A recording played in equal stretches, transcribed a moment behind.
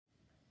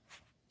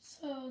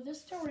So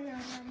this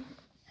terrarium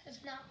has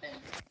not been,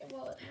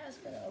 well, it has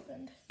been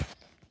opened.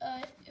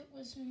 It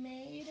was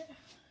made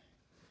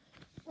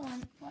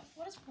on, what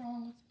is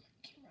wrong with my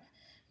camera?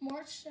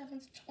 March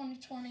 7th,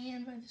 2020,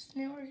 and by this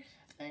newer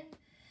thing,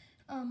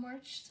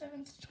 March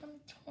 7th,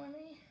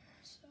 2020.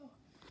 So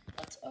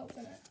let's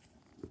open it.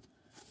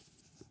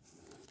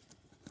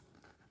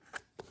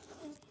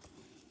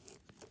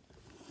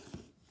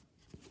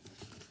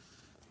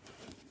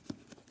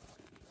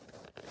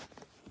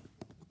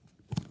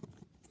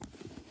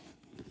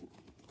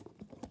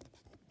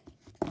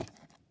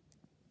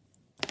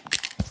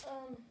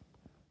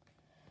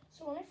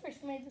 So when I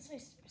first made this, I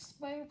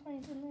spider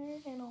planes in there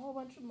and a whole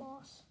bunch of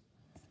moss.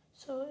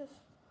 So if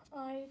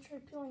I try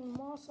peeling the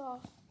moss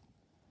off,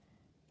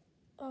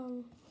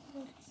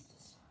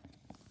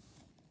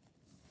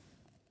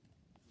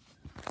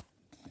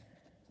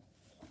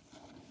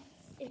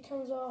 it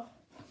comes off.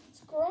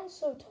 It's grown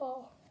so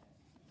tall.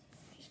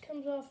 It just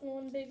comes off in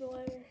one big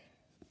layer.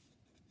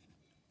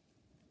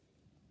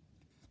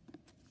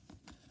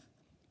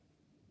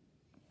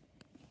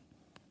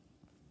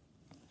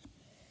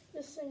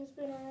 This thing's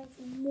been around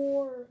for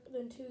more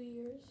than 2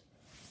 years.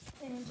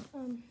 And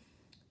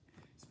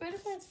spider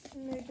plants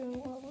they're doing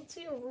well. Let's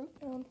see a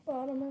root down the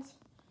bottom is.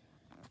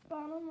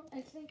 Bottom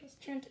I think is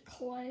turned to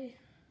clay.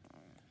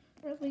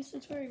 Or at least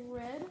it's very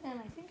red, and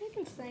I think I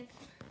can thank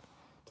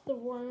the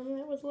worm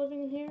that was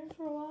living in here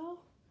for a while.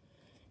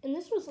 And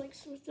this was like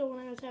still when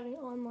I was having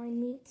online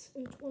meets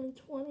in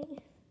 2020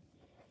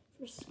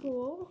 for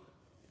school.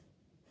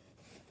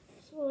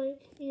 So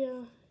like,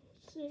 yeah,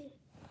 see.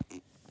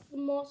 The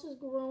moss is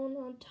grown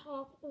on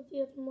top of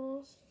the other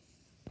moss.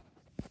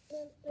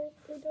 I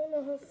don't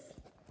know how.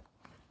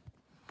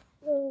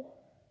 Well,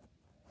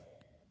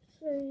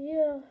 so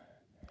yeah.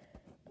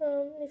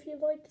 If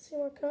you'd like to see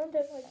more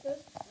content like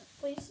this,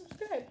 please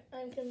subscribe.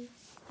 I'm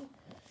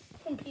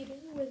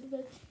competing with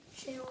the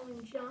channel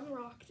and John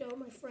Rockdale,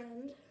 my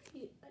friend.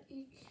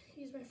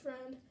 He's my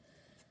friend.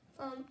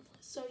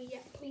 So yeah,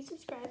 please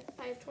subscribe.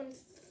 I have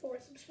 24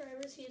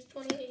 subscribers. He has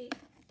 28.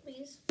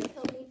 Please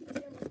help me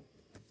become.